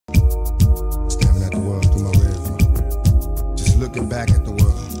looking back at the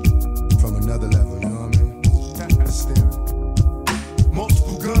world from another level, you know what I mean?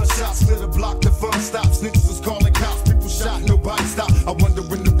 Multiple gunshots, lit a block, the fun stops. Niggas was calling cops, people shot, nobody stopped. I wonder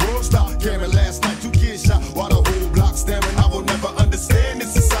when the world stopped. Cameron last night, 2 kids shot, while the whole block staring. I will never understand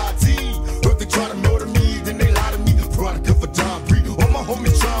this society. Heard they try to murder me, then they lie to me. Product of a John Breed, all my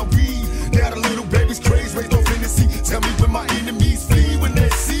homies try weed. Now the little baby's crazy, raised on fantasy. Tell me when my enemies flee when they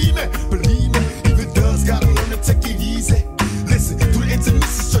see me. Believe me, even thugs gotta learn to take it easy. Listen, through the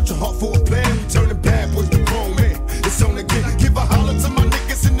intimacy, search your heart for a plan. We turning bad boys to grown men. It's on again. Give a holler to my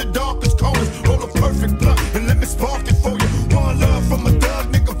niggas in the darkest corners. Roll a perfect blunt and let me spark it for you. One love from a thug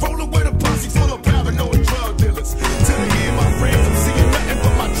nigga, rolling with a posse full of paranoid drug dealers. Till the end, my friends, I'm seeing nothing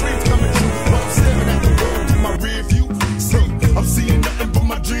but my dreams coming true. While I'm staring at the world through my rear view. See, I'm seeing nothing but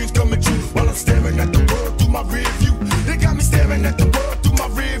my dreams coming true. While I'm staring at the world through my rear view. They got me staring at the world through my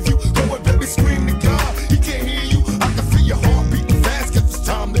rear view. Go and baby, scream to God, he can't hear you. I can feel your heart beating fast, cause it's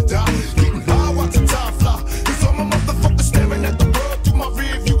time to die. Getting high, watching time fly. It's all my motherfuckers staring at the world through my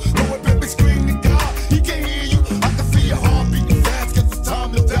rear view. Go and baby, scream to God, he can't hear you. I can feel your heart beating fast, cause it's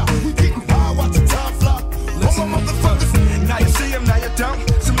time to die. We getting high, watching time fly. All my motherfuckers. Now you see them, now you don't.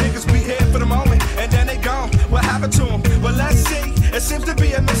 Some niggas be here for the moment, and then they gone. What happened to them? Well, let's see. It seems to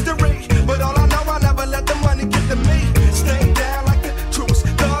be a mystery, but all I know, I never let the money get to me. Stay down like the truest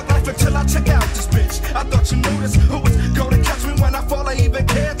thug life until I check out this bitch. I thought you knew this. Who was gonna catch me when I fall? I even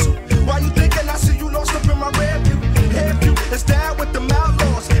care to. Why you thinking I see you lost up in my rear view? Head view is down with the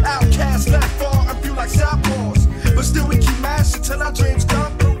outlaws. Outcasts left far and few like southpaws. But still we keep mashing till our dreams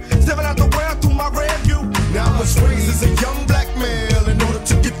come through. Stepping out the world through my rear view. Now I was raised as a young black male. In order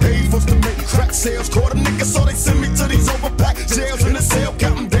to get paid, forced to make crack sales. Caught a nigga, so they send me to these overpacked jails. In the cell,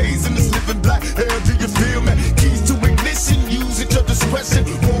 counting days in this living black hell. Do you feel me? Keys to ignition, use at your discretion.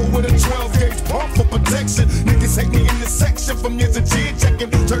 Roll with a 12-gauge pump for protection. Niggas hate me in this section from years of gin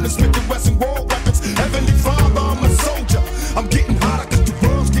checking. Turn to Smith & Wesson war weapons. Heavenly Father, I'm a soldier. I'm getting hotter cause the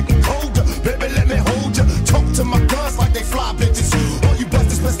world's getting colder. Baby, let me hold ya. Talk to my guns like they fly bitches. All you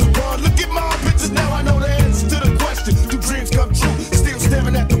busters best to run. Look at my bitches, now I know the answer to the question. Do dreams come true? Still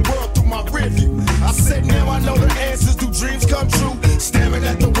staring at the world through my rear view. I said now I know the answers. Do dreams come true? Staring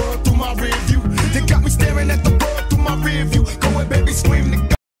at the world through my rear view. They got me staring at the world through my rear view. Go and baby, scream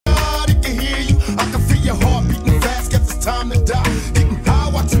to God, he can hear you. I can feel your heart beating fast, guess it's time to die. Getting high,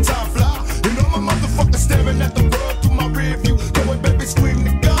 watching time fly. And all my motherfuckers staring at the world through my rear view. Go and baby, scream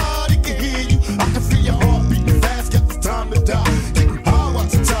to God, he can hear you. I can feel your heart beating fast, guess it's time to die. Getting high,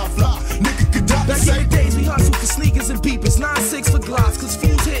 watching time fly. Nigga could die. Back in the days we hustled for sneakers and beepers, 9-6 for glocks, cause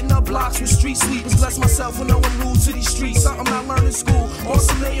fools hitting up blocks with street sweepers. Bless myself with knowing rules to these streets, something I learned in school. On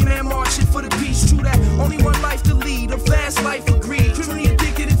some lame man marching for the peace. True that, only one life to lead, a fast life of greed. Criminally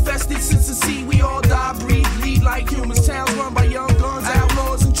addicted, infested since the sea. We all die, breathe, bleed like humans. Towns run by young guns,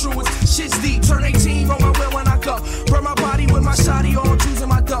 outlaws and truants. Shit's deep, turn 18, roll my will when I go. Burn my body with my shotty, all choosing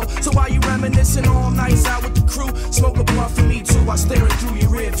my dough. So while you reminiscing all nights out with the crew, smoke a blunt for me too while staring through your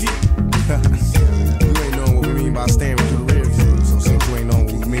rear view. You ain't knowing what we mean by staring through the rear view. So since you ain't knowing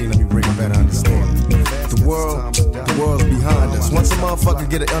what we mean, let me bring a better understanding. The world's behind us. Once a motherfucker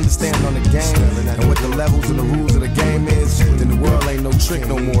get an understanding on the game and what the levels and the rules of the game is, then the world ain't no trick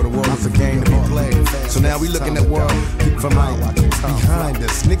no more. The world is a game to be played. So now we looking at world from like behind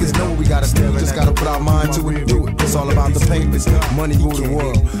us. Niggas know what we gotta do. We just gotta put our mind to it and do it. It's all about the papers. Money rule the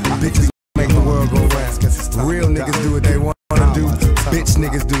world. Bitches make the world go round. Real niggas do what they want to do. Bitch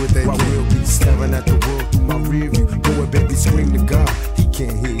niggas do what they can. Be staring at the world through my rear view. Go and baby, scream to God, he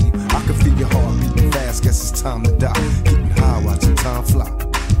can't hear you. I can feel your heart beating fast, guess it's time to die. Getting high, watching time fly.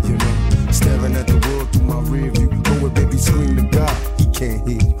 You know, staring at the world through my rear view. Go and baby, scream to God, he can't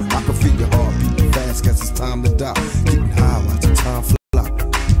hear you. I can feel your heart beating fast, guess it's time to die. Getting high, watching time fly.